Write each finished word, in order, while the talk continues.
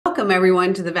Welcome,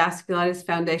 everyone, to the Vasculitis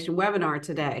Foundation webinar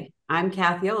today. I'm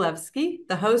Kathy Olewski,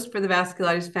 the host for the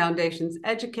Vasculitis Foundation's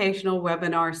educational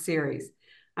webinar series.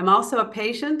 I'm also a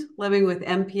patient living with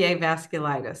MPA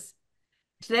vasculitis.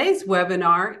 Today's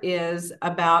webinar is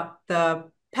about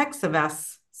the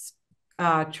PEXIVAS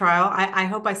trial. I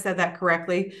hope I said that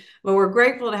correctly, but we're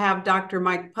grateful to have Dr.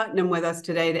 Mike Putnam with us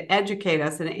today to educate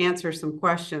us and answer some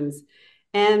questions.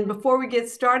 And before we get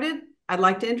started, I'd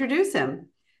like to introduce him.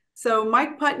 So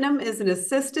Mike Putnam is an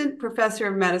assistant professor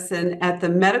of medicine at the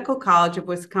Medical College of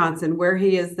Wisconsin, where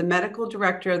he is the medical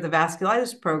director of the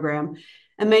vasculitis program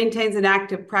and maintains an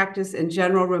active practice in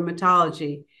general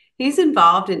rheumatology. He's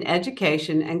involved in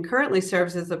education and currently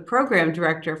serves as the program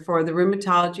director for the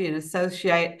rheumatology and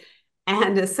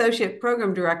associate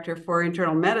program director for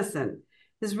internal medicine.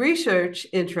 His research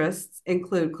interests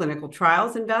include clinical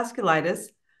trials in vasculitis,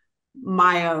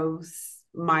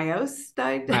 Myositis.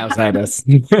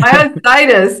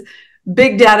 myositis,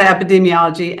 big data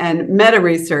epidemiology, and meta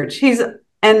research. He's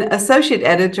an associate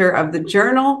editor of the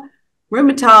journal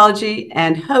Rheumatology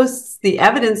and hosts the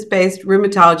evidence-based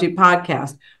rheumatology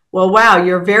podcast. Well, wow,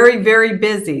 you're very, very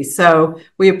busy. So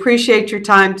we appreciate your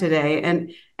time today.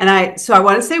 I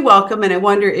want to say welcome, and I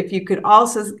wonder if you could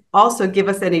also give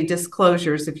us any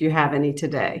disclosures if you have any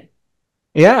today.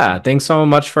 Yeah, thanks so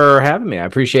much for having me. I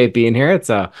appreciate being here. It's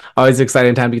always an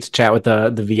exciting time to get to chat with the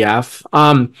VF.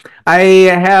 I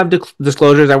have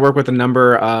disclosures. I work with a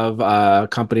number of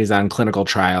companies on clinical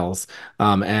trials,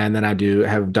 and then I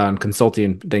have done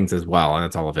consulting things as well, and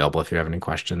it's all available if you have any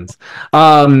questions.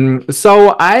 So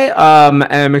I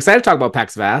am excited to talk about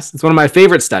PEXIVAS. It's one of my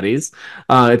favorite studies.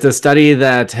 It's a study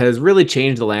that has really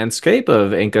changed the landscape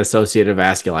of ANCA-associated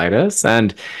vasculitis,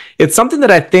 and it's something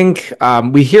that I think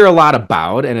we hear a lot about,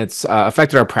 and it's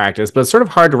affected our practice, but it's sort of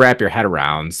hard to wrap your head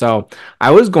around. So I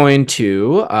was going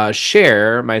to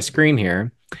share my screen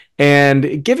here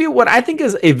and give you what I think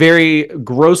is a very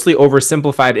grossly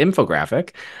oversimplified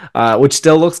infographic, which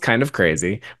still looks kind of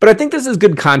crazy. But I think this is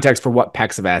good context for what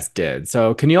PEXIVAS did.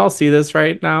 So can you all see this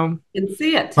right now? You can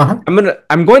see it.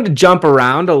 I'm going to jump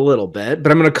around a little bit,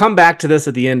 but I'm going to come back to this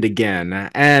at the end again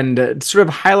and sort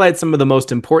of highlight some of the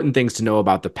most important things to know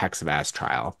about the PEXIVAS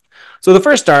trial. So the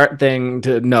first thing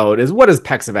to note is, what does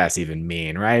PEXIVAS even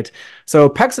mean, right? So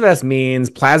PEXIVAS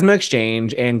means plasma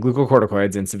exchange and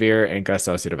glucocorticoids in severe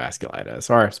ANCA-associated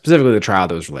vasculitis, or specifically the trial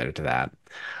that was related to that.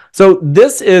 So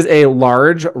this is a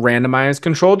large randomized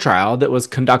controlled trial that was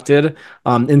conducted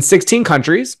in 16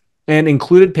 countries and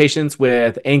included patients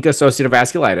with ANCA-associated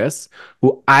vasculitis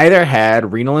who either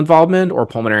had renal involvement or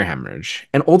pulmonary hemorrhage.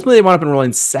 And ultimately, they wound up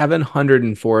enrolling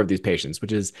 704 of these patients,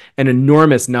 which is an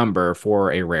enormous number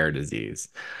for a rare disease.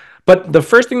 But the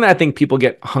first thing that I think people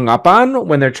get hung up on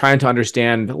when they're trying to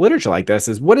understand literature like this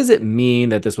is, what does it mean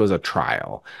that this was a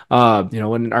trial?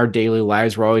 In our daily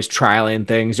lives, we're always trialing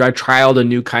things. I trialed a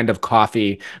new kind of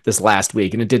coffee this last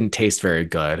week and it didn't taste very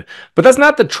good. But that's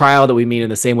not the trial that we mean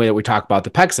in the same way that we talk about the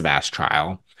PEXIVAS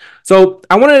trial. So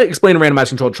I want to explain a randomized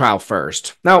controlled trial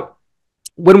first. Now,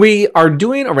 when we are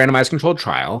doing a randomized controlled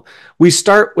trial, we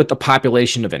start with the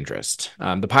population of interest.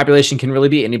 The population can really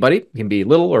be anybody. It can be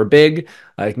little or big.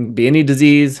 It can be any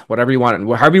disease, whatever you want.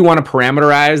 However you want to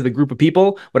parameterize the group of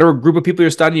people, whatever group of people you're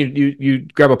studying, you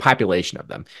grab a population of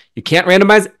them. You can't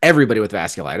randomize everybody with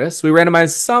vasculitis. We randomize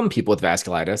some people with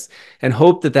vasculitis and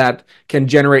hope that that can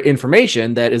generate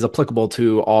information that is applicable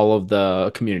to all of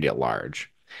the community at large.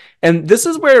 And this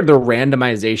is where the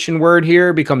randomization word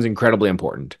here becomes incredibly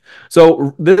important.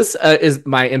 So this is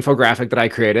my infographic that I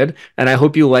created, and I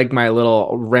hope you like my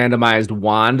little randomized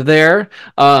wand there.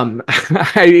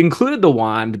 I included the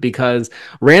wand because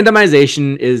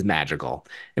randomization is magical.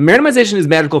 And randomization is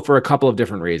magical for a couple of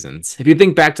different reasons. If you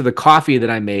think back to the coffee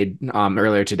that I made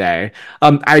earlier today,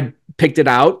 I picked it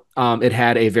out. It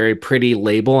had a very pretty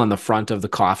label on the front of the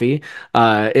coffee.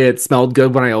 It smelled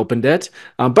good when I opened it,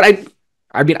 but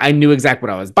I knew exactly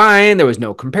what I was buying. There was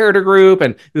no comparator group,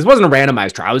 and this wasn't a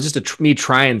randomized trial. It was just me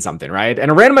trying something, right?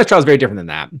 And a randomized trial is very different than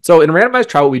that. So in a randomized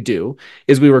trial, what we do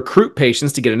is we recruit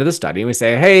patients to get into the study, and we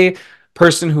say, hey,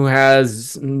 person who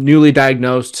has newly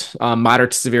diagnosed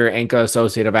moderate to severe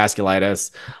ANCA-associated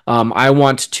vasculitis, I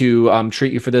want to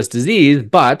treat you for this disease,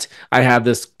 but I have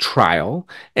this trial.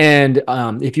 And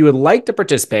if you would like to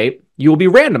participate, you will be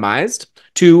randomized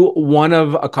to one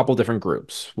of a couple different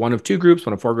groups, one of two groups,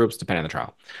 one of four groups, depending on the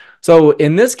trial. So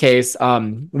in this case,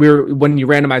 when you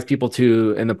randomize people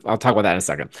to, and I'll talk about that in a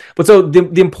second. But so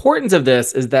the importance of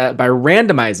this is that by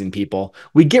randomizing people,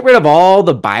 we get rid of all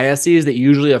the biases that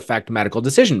usually affect medical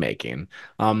decision making.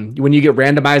 When you get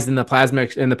randomized in the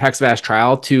PEXIVAS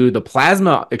trial to the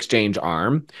plasma exchange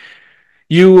arm,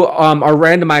 you are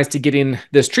randomized to getting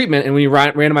this treatment. And when you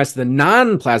randomize to the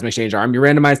non-plasma exchange arm, you're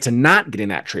randomized to not getting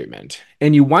that treatment.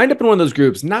 And you wind up in one of those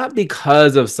groups, not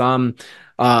because of some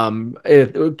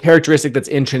characteristic that's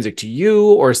intrinsic to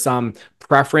you or some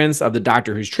preference of the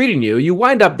doctor who's treating you. You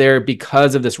wind up there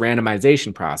because of this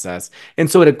randomization process. And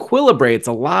so it equilibrates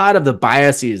a lot of the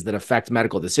biases that affect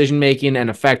medical decision making and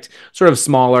affect sort of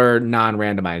smaller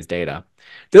non-randomized data.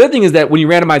 The other thing is that when you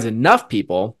randomize enough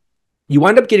people, you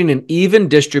wind up getting an even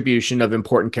distribution of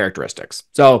important characteristics.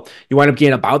 So you wind up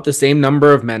getting about the same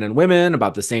number of men and women,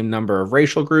 about the same number of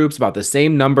racial groups, about the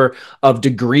same number of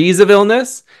degrees of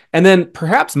illness. And then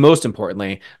perhaps most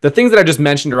importantly, the things that I just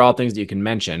mentioned are all things that you can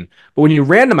mention. But when you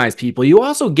randomize people, you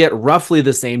also get roughly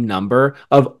the same number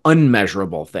of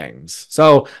unmeasurable things.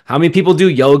 So how many people do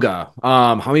yoga?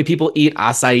 How many people eat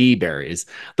acai berries?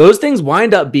 Those things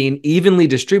wind up being evenly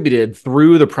distributed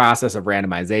through the process of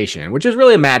randomization, which is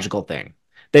really a magical thing.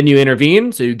 Then you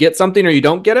intervene, so you get something or you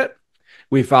don't get it.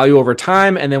 We follow you over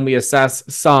time, and then we assess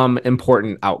some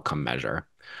important outcome measure.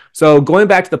 So going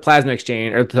back to the plasma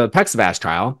exchange or the PEXIVAS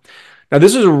trial, now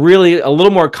this is really a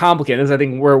little more complicated. This is, I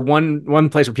think, where one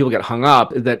place where people get hung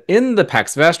up is that in the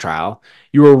PEXIVAS trial,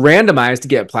 you were randomized to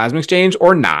get plasma exchange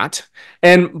or not.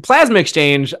 And plasma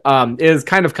exchange is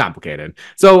kind of complicated.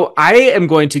 So I am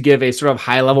going to give a sort of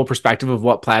high-level perspective of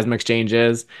what plasma exchange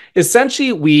is.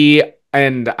 Essentially,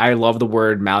 and I love the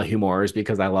word malhumors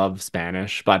because I love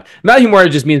Spanish, but malhumor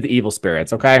just means the evil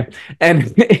spirits, okay? And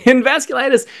in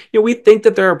vasculitis, we think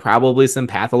that there are probably some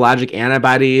pathologic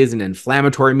antibodies and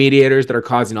inflammatory mediators that are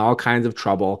causing all kinds of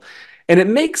trouble. And it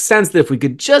makes sense that if we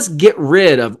could just get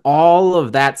rid of all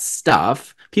of that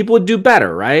stuff, people would do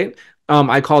better, right?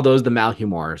 I call those the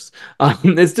malhumors.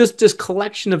 It's just this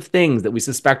collection of things that we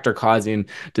suspect are causing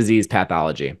disease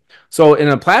pathology. So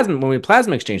when we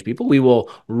plasma exchange people, we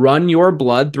will run your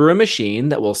blood through a machine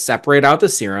that will separate out the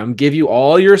serum, give you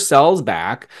all your cells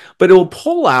back, but it will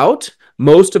pull out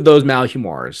most of those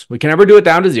malhumors. We can never do it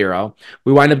down to zero.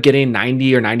 We wind up getting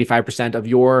 90 or 95% of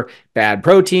your bad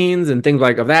proteins and things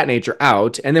like of that nature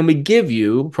out. And then we give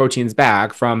you proteins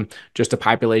back from just a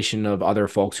population of other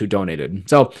folks who donated.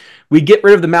 So we get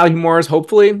rid of the malhumors,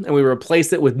 hopefully, and we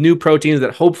replace it with new proteins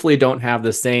that hopefully don't have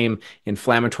the same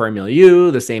inflammatory milieu,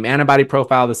 the same antibody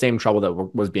profile, the same trouble that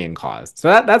was being caused. So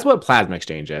that's what plasma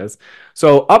exchange is.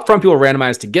 So upfront, people are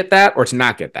randomized to get that or to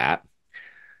not get that.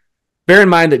 Bear in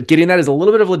mind that getting that is a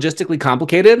little bit of logistically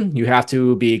complicated. You have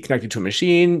to be connected to a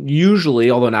machine. Usually,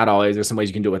 although not always, there's some ways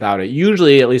you can do it without it.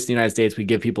 Usually, at least in the United States, we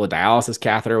give people a dialysis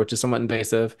catheter, which is somewhat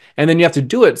invasive. And then you have to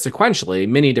do it sequentially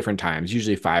many different times,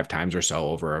 usually 5 times or so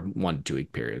over a 1 to 2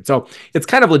 week period. So it's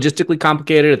kind of logistically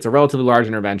complicated. It's a relatively large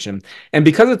intervention. And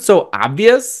because it's so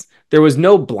obvious, there was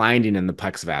no blinding in the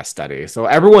PLEXIVAS study. So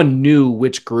everyone knew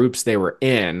which groups they were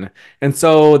in. And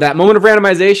so that moment of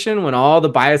randomization, when all the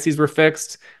biases were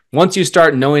fixed, once you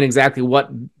start knowing exactly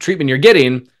what treatment you're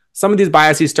getting, some of these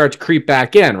biases start to creep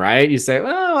back in, right? You say,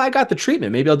 oh, I got the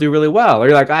treatment. Maybe I'll do really well. Or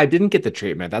you're like, I didn't get the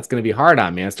treatment. That's going to be hard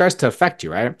on me. And it starts to affect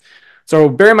you, right? So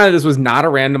bear in mind, this was not a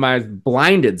randomized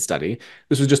blinded study.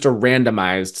 This was just a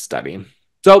randomized study.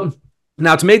 So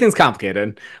now to make things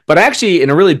complicated, but actually in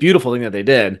a really beautiful thing that they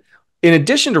did, in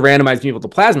addition to randomizing people to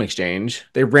plasma exchange,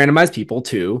 they randomized people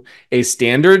to a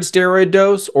standard steroid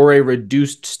dose or a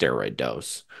reduced steroid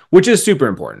dose, which is super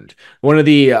important. One of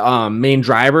the main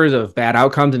drivers of bad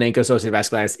outcomes in ANCA-associated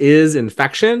vasculitis is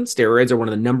infection. Steroids are one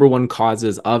of the #1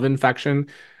 causes of infection,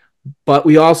 but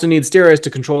we also need steroids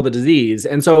to control the disease.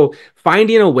 And so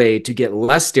finding a way to get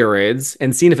less steroids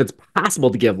and seeing if it's possible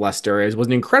to give less steroids was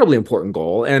an incredibly important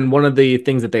goal and one of the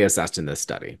things that they assessed in this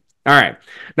study. All right.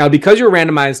 Now, because you're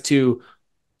randomized to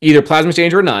either plasma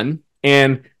exchange or none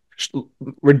and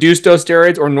reduced dose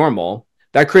steroids or normal,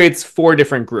 that creates 4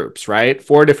 different groups, right?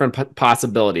 4 different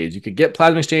possibilities. You could get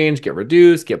plasma exchange, get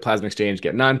reduced, get plasma exchange,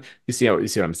 get none. You see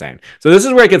what I'm saying? So this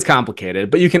is where it gets complicated,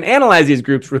 but you can analyze these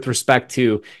groups with respect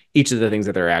to each of the things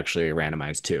that they're actually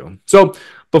randomized to. So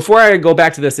before I go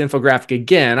back to this infographic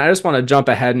again, I just want to jump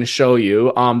ahead and show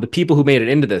you the people who made it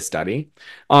into this study.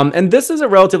 And this is a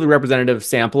relatively representative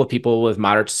sample of people with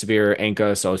moderate to severe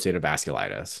ANCA-associated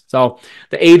vasculitis. So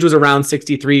the age was around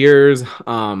 63 years.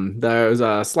 There was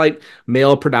a slight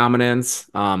male predominance.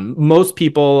 Most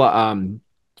people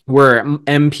were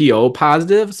MPO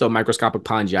positive, so microscopic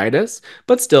polyangiitis,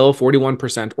 but still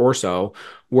 41% or so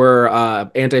were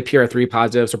anti-PR3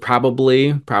 positive, so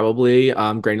probably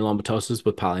granulomatosis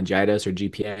with polyangiitis or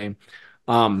GPA.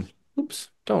 Oops,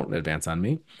 don't advance on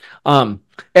me. And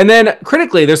then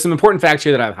critically, there's some important facts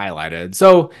here that I've highlighted.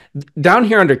 So down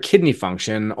here under kidney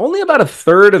function, only about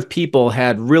 1/3 of people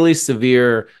had really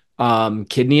severe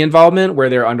kidney involvement where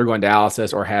they're undergoing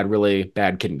dialysis or had really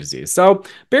bad kidney disease. So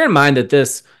bear in mind that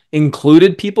this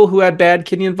included people who had bad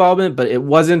kidney involvement, but it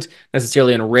wasn't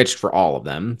necessarily enriched for all of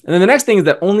them. And then the next thing is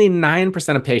that only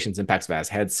 9% of patients in PEXIVAS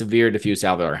had severe diffuse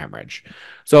alveolar hemorrhage.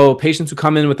 So patients who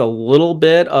come in with a little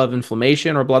bit of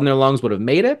inflammation or blood in their lungs would have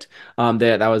made it.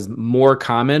 That was more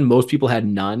common. Most people had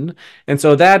none. And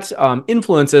so that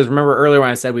influences, remember earlier when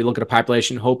I said we look at a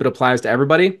population, hope it applies to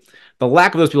everybody? The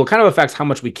lack of those people kind of affects how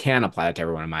much we can apply it to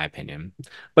everyone, in my opinion.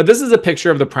 But this is a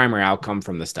picture of the primary outcome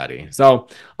from the study. So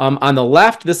on the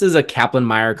left, this is a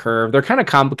Kaplan-Meier curve. They're kind of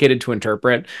complicated to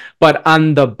interpret, but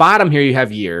on the bottom here, you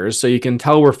have years. So you can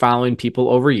tell we're following people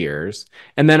over years.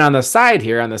 And then on the side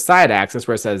here, on the side axis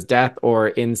where it says death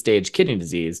or end-stage kidney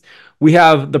disease, we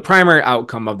have the primary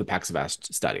outcome of the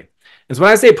PEXIVAS study. And so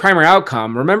when I say primary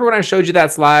outcome, remember when I showed you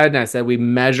that slide and I said we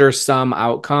measure some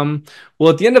outcome? Well,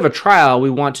 at the end of a trial, we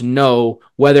want to know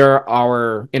whether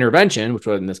our intervention, which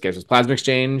in this case was plasma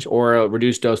exchange or a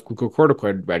reduced dose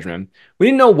glucocorticoid regimen, we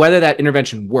didn't know whether that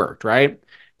intervention worked, right?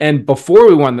 And before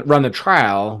we run the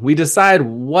trial, we decide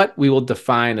what we will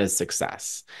define as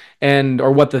success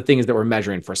or what the things that we're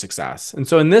measuring for success. And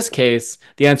so in this case,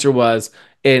 the answer was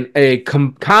in a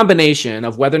combination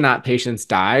of whether or not patients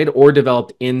died or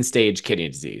developed end-stage kidney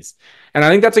disease. And I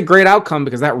think that's a great outcome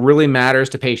because that really matters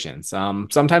to patients.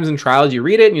 Sometimes in trials, you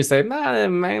read it and you say,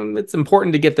 man, it's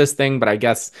important to get this thing, but I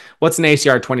guess what's an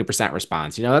ACR 20%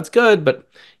 response? That's good, but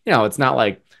it's not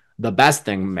like the best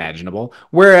thing imaginable.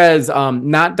 Whereas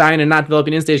not dying and not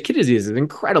developing end-stage kidney disease is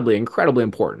incredibly, incredibly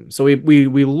important. So we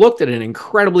looked at an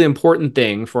incredibly important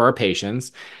thing for our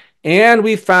patients. And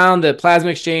we found that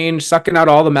plasma exchange, sucking out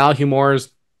all the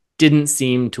malhumors, didn't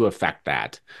seem to affect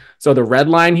that. So the red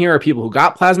line here are people who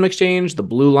got plasma exchange. The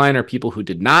blue line are people who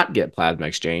did not get plasma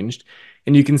exchanged.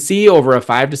 And you can see over a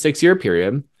 5 to 6 year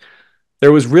period,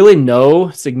 there was really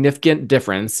no significant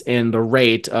difference in the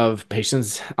rate of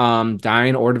patients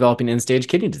dying or developing end-stage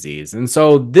kidney disease. And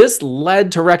so this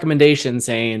led to recommendations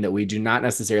saying that we do not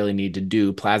necessarily need to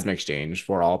do plasma exchange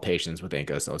for all patients with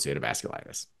ANCA-associated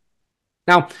vasculitis.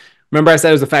 Now, remember I said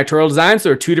it was a factorial design, so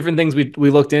there are two different things we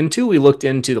looked into. We looked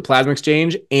into the plasma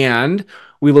exchange and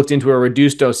we looked into a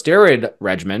reduced dose steroid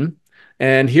regimen.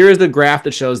 And here's the graph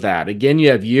that shows that. Again,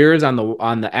 you have years on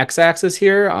the x-axis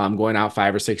here, going out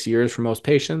 5 or 6 years for most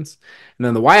patients. And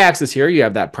then the y-axis here, you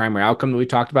have that primary outcome that we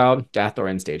talked about, death or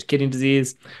end-stage kidney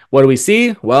disease. What do we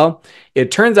see? Well,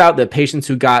 it turns out that patients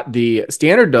who got the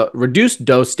standard reduced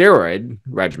dose steroid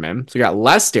regimen, so you got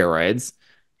less steroids,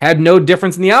 had no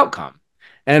difference in the outcome.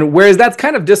 And whereas that's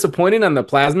kind of disappointing on the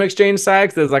plasma exchange side,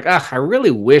 because it's like, I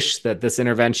really wish that this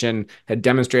intervention had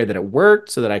demonstrated that it worked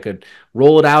so that I could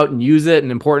roll it out and use it in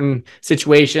important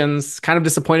situations. Kind of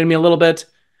disappointed me a little bit.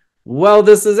 Well,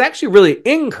 this is actually really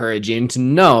encouraging to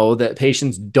know that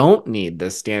patients don't need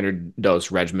this standard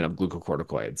dose regimen of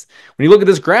glucocorticoids. When you look at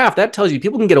this graph, that tells you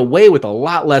people can get away with a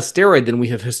lot less steroid than we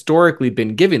have historically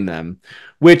been giving them,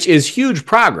 which is huge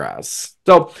progress.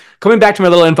 So coming back to my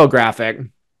little infographic,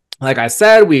 like I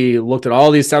said, we looked at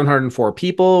all these 704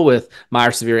 people with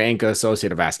moderate severe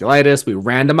ANCA-associated vasculitis. We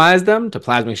randomized them to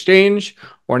plasma exchange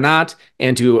or not,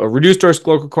 and to a reduced dose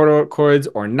glucocorticoids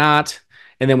or not.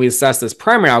 And then we assessed this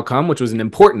primary outcome, which was an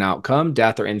important outcome,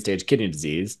 death or end-stage kidney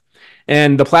disease.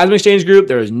 And the plasma exchange group,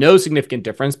 there was no significant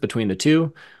difference between the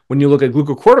two. When you look at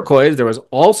glucocorticoids, there was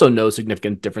also no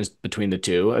significant difference between the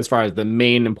two as far as the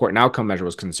main important outcome measure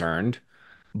was concerned.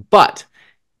 But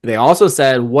they also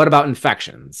said, what about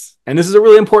infections? And this is a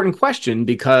really important question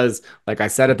because, like I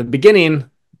said at the beginning,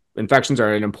 infections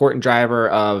are an important driver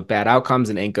of bad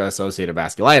outcomes in ANCA-associated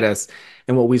vasculitis.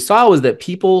 And what we saw was that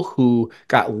people who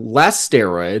got less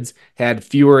steroids had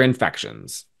fewer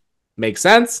infections. Makes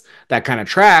sense? That kind of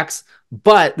tracks.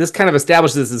 But this kind of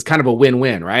establishes this as kind of a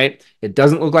win-win, right? It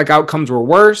doesn't look like outcomes were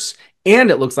worse, and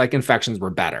it looks like infections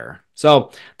were better.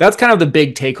 So that's kind of the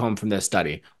big take home from this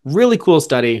study. Really cool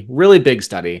study, really big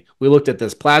study. We looked at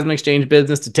this plasma exchange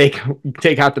business to take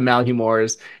out the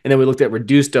malhumors, and then we looked at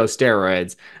reduced dose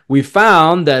steroids. We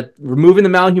found that removing the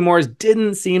malhumors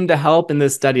didn't seem to help in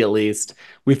this study, at least.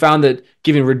 We found that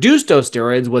giving reduced dose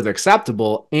steroids was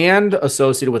acceptable and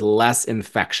associated with less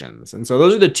infections. And so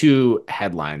those are the two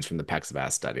headlines from the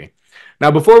PEXIVAS study.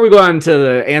 Now, before we go on to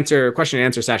the question and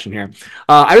answer session here,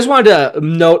 I just wanted to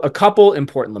note a couple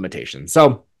important limitations.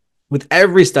 So with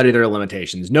every study, there are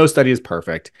limitations. No study is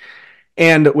perfect.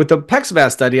 And with the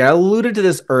PEXIVAS study, I alluded to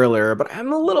this earlier, but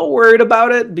I'm a little worried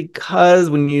about it because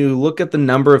when you look at the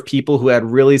number of people who had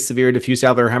really severe diffuse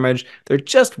alveolar hemorrhage, there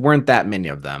just weren't that many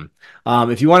of them.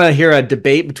 If you want to hear a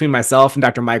debate between myself and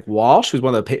Dr. Mike Walsh, who's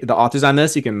one of the authors on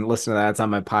this, you can listen to that. It's on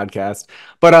my podcast.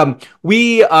 But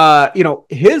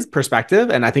his perspective,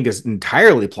 and I think is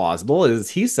entirely plausible, is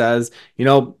he says,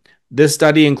 this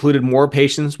study included more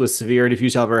patients with severe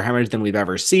diffuse alveolar hemorrhage than we've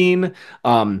ever seen.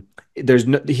 He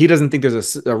doesn't think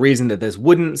there's a reason that this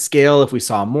wouldn't scale if we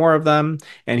saw more of them.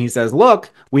 And he says, look,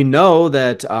 we know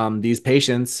that these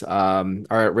patients are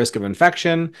at risk of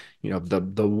infection.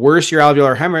 The worse your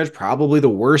alveolar hemorrhage, probably the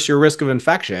worse your risk of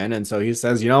infection. And so he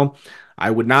says,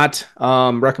 I would not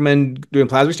recommend doing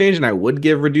plasma exchange, and I would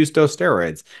give reduced dose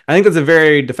steroids. I think that's a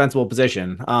very defensible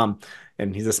position.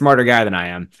 And he's a smarter guy than I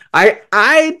am.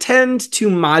 I tend to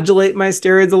modulate my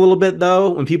steroids a little bit,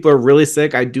 though. When people are really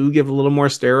sick, I do give a little more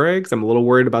steroids. I'm a little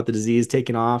worried about the disease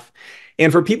taking off.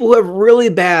 And for people who have really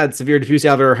bad severe diffuse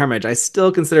alveolar hemorrhage, I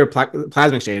still consider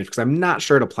plasma exchange because I'm not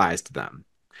sure it applies to them.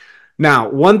 Now,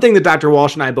 one thing that Dr.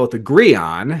 Walsh and I both agree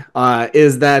on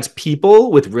is that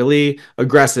people with really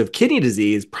aggressive kidney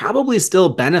disease probably still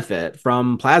benefit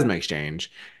from plasma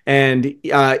exchange. And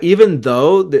even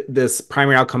though this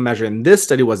primary outcome measure in this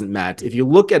study wasn't met, if you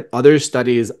look at other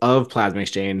studies of plasma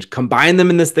exchange, combine them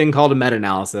in this thing called a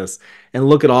meta-analysis, and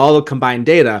look at all the combined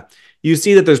data, you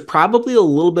see that there's probably a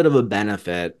little bit of a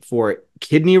benefit for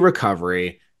kidney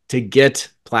recovery to get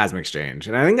plasma exchange.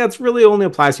 And I think that's really only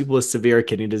applies to people with severe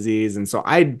kidney disease. And so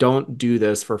I don't do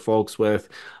this for folks with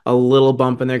a little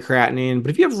bump in their creatinine.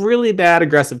 But if you have really bad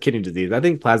aggressive kidney disease, I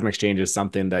think plasma exchange is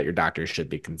something that your doctor should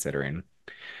be considering.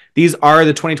 These are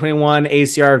the 2021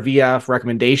 ACR VF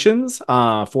recommendations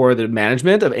for the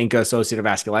management of ANCA-associated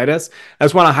vasculitis. I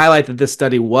just want to highlight that this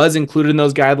study was included in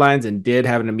those guidelines and did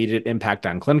have an immediate impact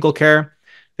on clinical care.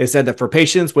 They said that for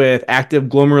patients with active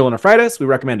glomerulonephritis, we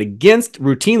recommend against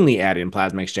routinely adding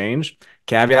plasma exchange.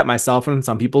 Caveat, myself and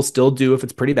some people still do if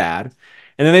it's pretty bad.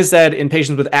 And then they said in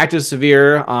patients with active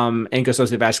severe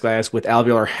ANCA-associated vasculitis with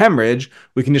alveolar hemorrhage,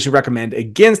 we can just recommend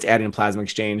against adding plasma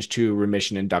exchange to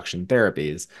remission induction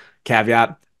therapies.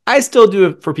 Caveat, I still do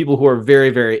it for people who are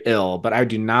very, very ill, but I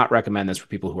do not recommend this for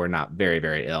people who are not very,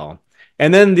 very ill.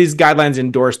 And then these guidelines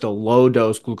endorsed a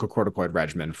low-dose glucocorticoid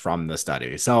regimen from the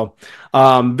study. So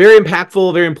very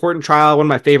impactful, very important trial, one of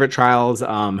my favorite trials,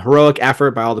 heroic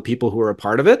effort by all the people who were a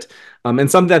part of it,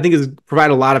 and something I think is provide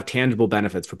a lot of tangible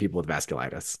benefits for people with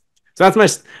vasculitis. So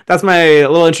that's my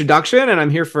little introduction, and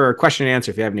I'm here for a question and answer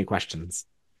if you have any questions.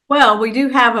 Well, we do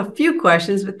have a few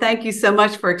questions, but thank you so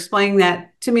much for explaining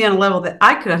that to me on a level that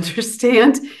I could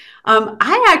understand.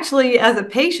 I actually, as a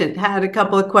patient, had a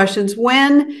couple of questions.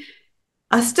 When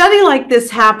a study like this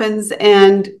happens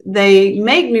and they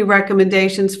make new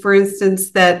recommendations, for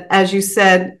instance, that, as you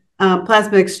said,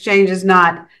 plasma exchange is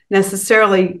not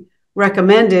necessarily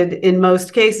recommended in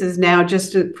most cases now,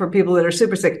 just for people that are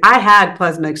super sick. I had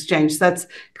plasma exchange. So that's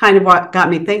kind of what got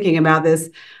me thinking about this.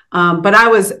 But I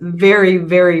was very,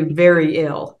 very, very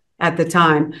ill at the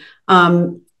time.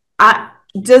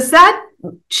 Does that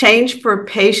change for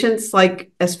patients,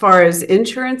 like as far as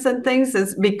insurance and things,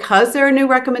 is because there are new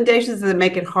recommendations that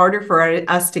make it harder for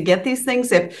us to get these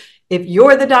things if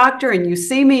you're the doctor and you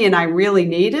see me and I really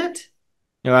need it?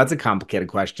 That's a complicated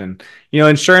question.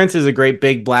 Insurance is a great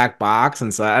big black box,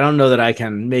 and so I don't know that I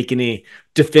can make any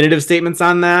definitive statements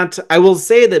on that. I will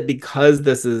say that because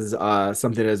this is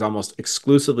something that is almost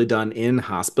exclusively done in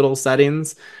hospital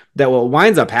settings, that what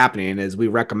winds up happening is we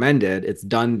recommend it's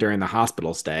done during the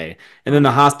hospital stay, and then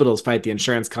the hospitals fight the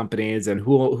insurance companies, and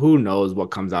who knows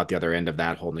what comes out the other end of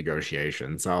that whole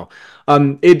negotiation. So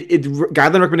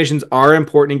guideline recommendations are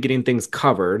important in getting things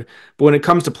covered, but when it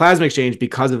comes to plasma exchange,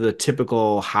 because of the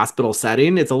typical hospital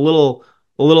setting, it's a little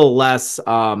less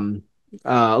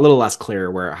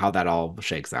clear how that all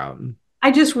shakes out.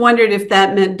 I just wondered if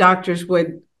that meant doctors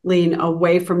would lean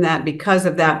away from that because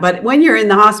of that. But when you're in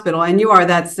the hospital and you are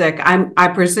that sick, I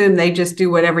presume they just do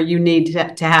whatever you need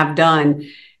to have done.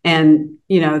 And,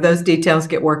 those details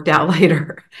get worked out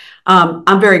later.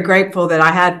 I'm very grateful that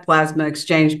I had plasma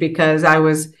exchange because I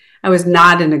was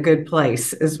not in a good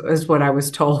place, is what I was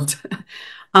told.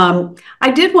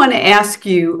 I did want to ask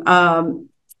you,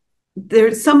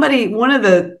 there's one of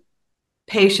the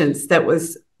patients that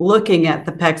was looking at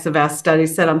the PEXIVAS study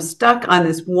said, I'm stuck on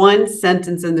this one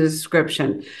sentence in the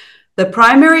description. The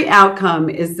primary outcome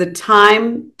is the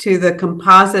time to the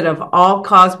composite of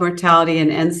all-cause mortality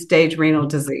and end-stage renal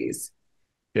disease.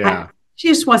 Yeah. She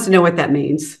just wants to know what that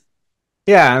means.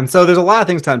 Yeah, and so there's a lot of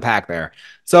things to unpack there.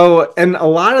 So, and a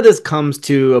lot of this comes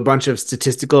to a bunch of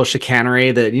statistical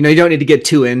chicanery that you don't need to get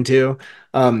too into.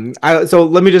 So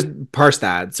let me just parse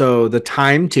that. So the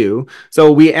time to,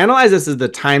 so we analyze this as the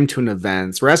time to an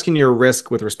event. So we're asking your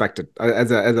risk with respect to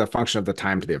as a function of the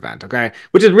time to the event, okay?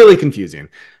 Which is really confusing.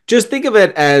 Just think of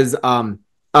it as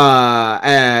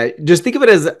just think of it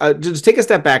as just take a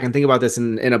step back and think about this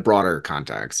in a broader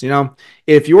context.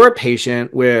 If you're a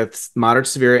patient with moderate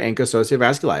to severe ANCA-associated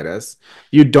vasculitis,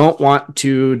 you don't want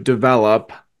to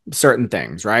develop certain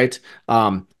things, right?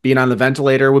 Being on the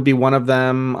ventilator would be one of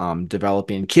them,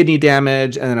 developing kidney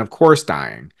damage, and then, of course,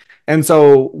 dying. And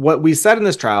so, what we said in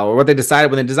this trial, or what they decided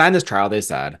when they designed this trial, they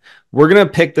said, we're going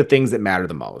to pick the things that matter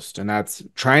the most. And that's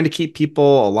trying to keep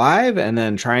people alive and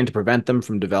then trying to prevent them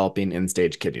from developing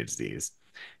end-stage kidney disease.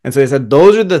 And so they said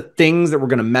those are the things that we're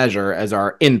going to measure as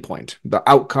our endpoint, the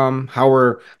outcome, how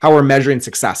we're measuring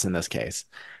success in this case.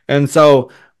 And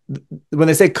so when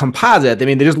they say composite,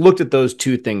 they just looked at those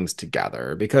two things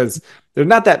together because there's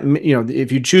not that,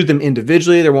 if you choose them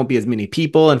individually, there won't be as many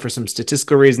people. And for some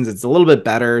statistical reasons, it's a little bit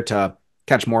better to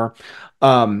catch more.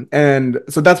 And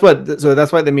so that's what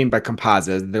they mean by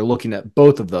composite. They're looking at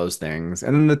both of those things.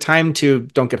 And then the time to,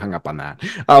 don't get hung up on that.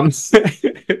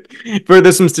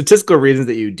 There's some statistical reasons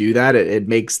that you do that. It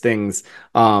makes things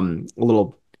a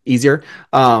little easier.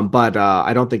 But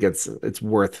I don't think it's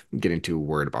worth getting too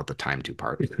worried about the time to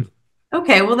part.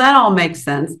 Okay, well, that all makes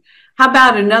sense. How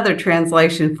about another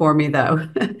translation for me, though?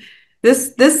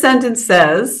 This sentence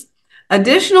says,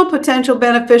 additional potential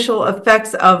beneficial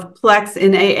effects of PLEX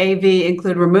in AAV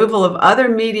include removal of other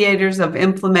mediators of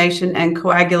inflammation and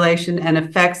coagulation and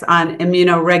effects on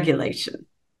immunoregulation.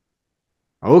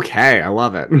 Okay, I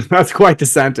love it. That's quite the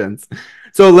sentence.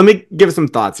 So let me give some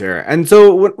thoughts here. And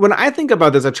so when I think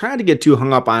about this, I try to get too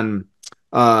hung up on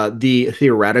the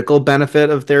theoretical benefit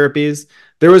of therapies.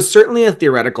 There was certainly a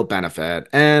theoretical benefit.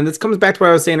 And this comes back to what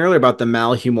I was saying earlier about the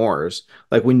malhumors.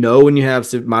 Like we know when you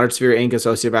have moderate severe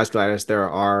ANCA-associated vasculitis, there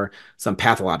are some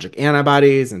pathologic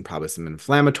antibodies and probably some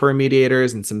inflammatory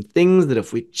mediators and some things that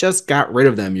if we just got rid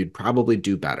of them, you'd probably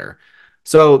do better.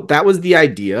 So that was the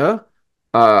idea.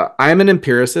 I'm an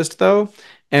empiricist, though.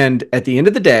 And at the end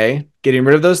of the day, getting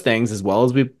rid of those things as well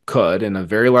as we could in a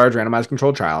very large randomized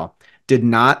controlled trial did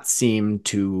not seem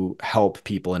to help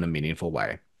people in a meaningful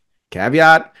way.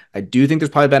 Caveat, I do think there's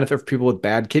probably benefit for people with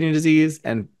bad kidney disease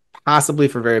and possibly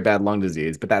for very bad lung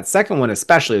disease, but that second one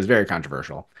especially is very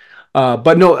controversial.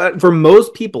 But no, for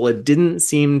most people, it didn't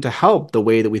seem to help the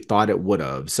way that we thought it would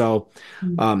have. So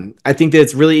I think that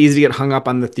it's really easy to get hung up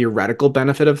on the theoretical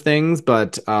benefit of things,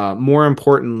 but more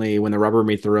importantly, when the rubber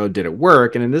meets the road, did it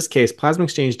work? And in this case, plasma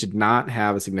exchange did not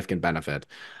have a significant benefit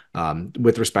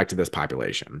with respect to this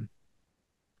population.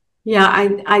 Yeah,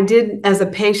 I did, as a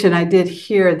patient, I did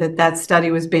hear that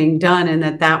study was being done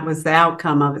and that was the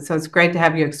outcome of it. So it's great to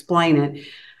have you explain it.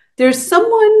 There's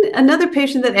another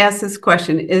patient that asked this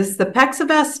question, is the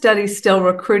PEXIVAS study still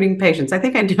recruiting patients? I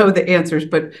think I know the answers,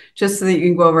 but just so that you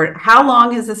can go over it, how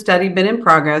long has the study been in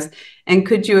progress? And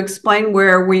could you explain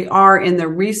where we are in the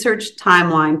research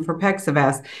timeline for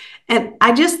PEXIVAS? And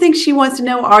I just think she wants to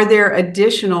know, are there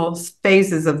additional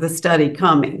phases of the study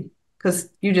coming? Because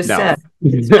you just said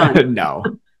it's done. No.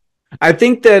 I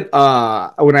think that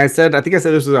I think I said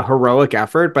this was a heroic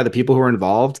effort by the people who were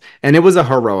involved, and it was a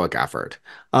heroic effort.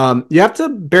 You have to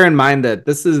bear in mind that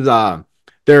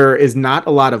there is not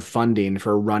a lot of funding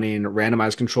for running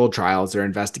randomized controlled trials that are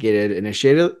investigator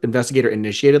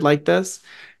initiated like this.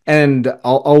 And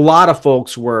a lot of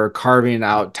folks were carving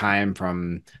out time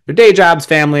from their day jobs,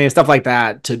 family, stuff like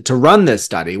that to run this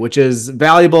study, which is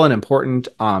valuable and important.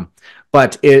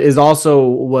 But it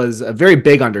was a very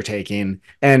big undertaking,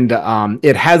 and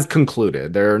it has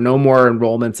concluded. There are no more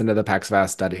enrollments into the PEXIVAS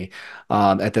study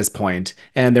at this point,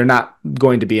 and they're not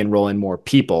going to be enrolling more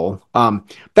people.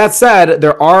 That said,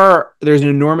 there's an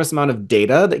enormous amount of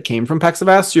data that came from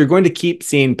PEXIVAS, so you're going to keep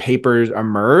seeing papers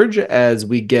emerge as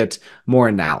we get more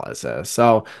analysis.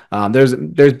 So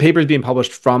there's papers being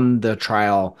published from the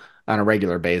trial on a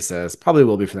regular basis, probably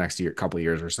will be for the next couple of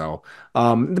years or so.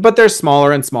 But they're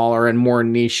smaller and smaller and more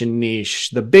niche and niche.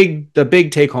 The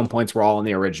big take home points were all in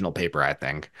the original paper, I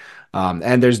think.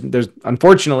 And there's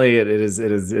unfortunately it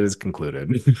is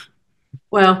concluded.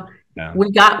 Well, yeah.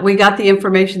 we got the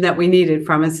information that we needed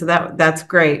from it, so that's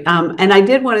great. And I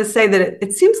did want to say that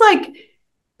it seems like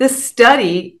this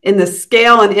study in the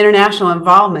scale and international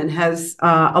involvement has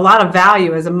a lot of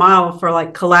value as a model for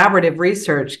like collaborative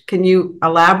research. Can you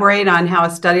elaborate on how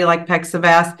a study like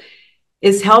PEXIVAS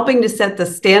is helping to set the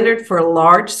standard for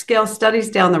large scale studies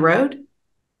down the road?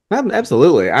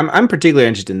 Absolutely. I'm particularly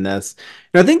interested in this.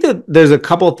 I think that there's a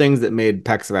couple of things that made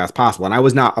PEXIVAS possible, and I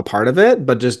was not a part of it,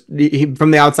 but just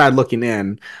from the outside looking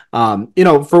in,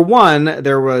 for one,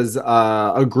 there was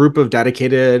a group of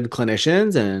dedicated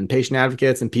clinicians and patient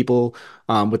advocates and people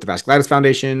with the Vasculitis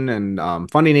Foundation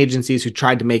and funding agencies who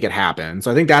tried to make it happen.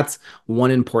 So I think that's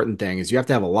one important thing is you have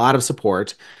to have a lot of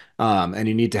support, and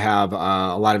you need to have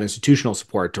a lot of institutional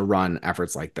support to run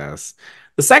efforts like this.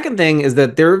 The second thing is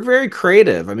that they're very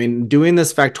creative. I mean, doing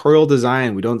this factorial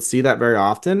design, we don't see that very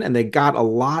often, and they got a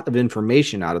lot of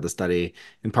information out of the study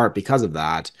in part because of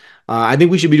that. I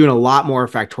think we should be doing a lot more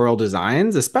factorial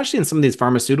designs, especially in some of these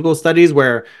pharmaceutical studies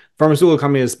where pharmaceutical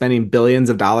companies are spending billions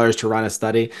of dollars to run a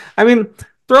study. I mean,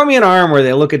 throw me an arm where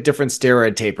they look at different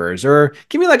steroid tapers, or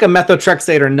give me like a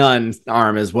methotrexate or none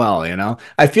arm as well.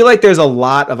 I feel like there's a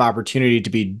lot of opportunity to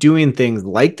be doing things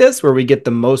like this where we get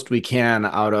the most we can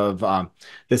out of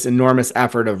this enormous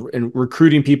effort of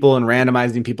recruiting people and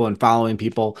randomizing people and following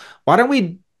people. Why don't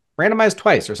we randomize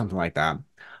twice or something like that?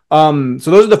 So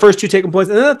those are the first two take-home points.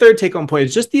 And then the third take-home point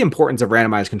is just the importance of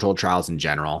randomized controlled trials in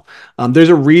general. There's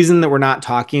a reason that we're not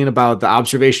talking about the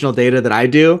observational data that I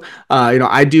do.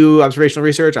 I do observational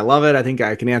research. I love it. I think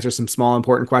I can answer some small,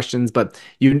 important questions, but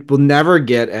you will never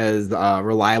get as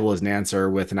reliable as an answer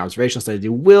with an observational study as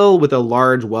you will with a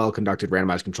large, well-conducted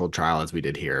randomized controlled trial as we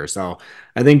did here. So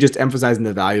I think just emphasizing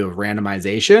the value of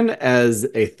randomization as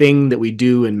a thing that we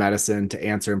do in medicine to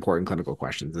answer important clinical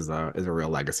questions is a real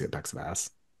legacy of PEXIVAS.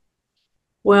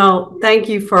 Well, thank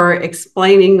you for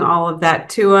explaining all of that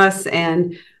to us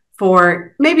and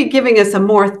for maybe giving us a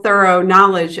more thorough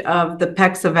knowledge of the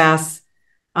PEXIVAS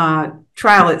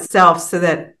trial itself so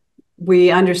that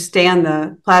we understand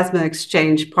the plasma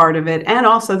exchange part of it and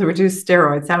also the reduced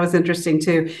steroids. That was interesting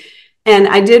too. And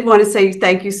I did want to say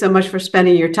thank you so much for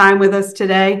spending your time with us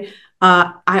today.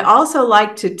 I also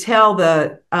like to tell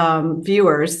the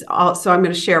viewers, so I'm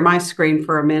going to share my screen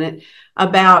for a minute,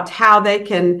 about how they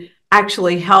can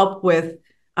actually help with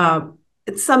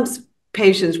some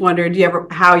patients wonder,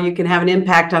 how you can have an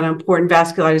impact on important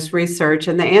vasculitis research?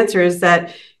 And the answer is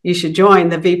that you should join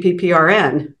the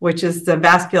VPPRN, which is the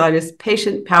Vasculitis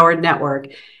Patient Powered Network.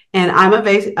 And I'm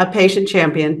a patient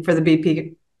champion for the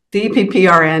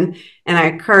VPPRN, and I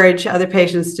encourage other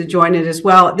patients to join it as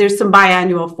well. There's some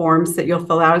biannual forms that you'll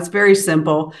fill out. It's very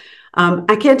simple.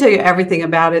 I can't tell you everything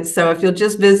about it. So if you'll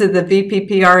just visit the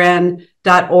vpprn.org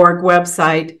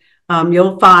website,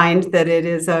 you'll find that it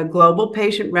is a global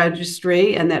patient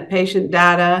registry and that patient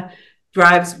data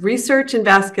drives research in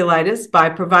vasculitis by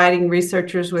providing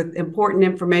researchers with important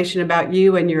information about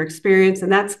you and your experience. And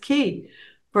that's key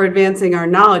for advancing our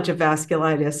knowledge of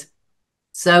vasculitis.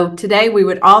 So today we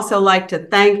would also like to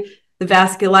thank the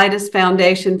Vasculitis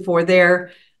Foundation for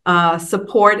their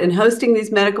support in hosting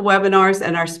these medical webinars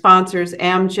and our sponsors,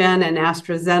 Amgen and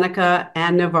AstraZeneca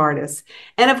and Novartis.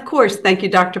 And of course, thank you,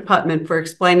 Dr. Putman, for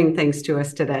explaining things to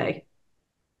us today.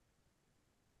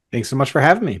 Thanks so much for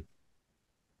having me.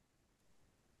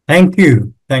 Thank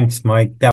you. Thanks, Mike.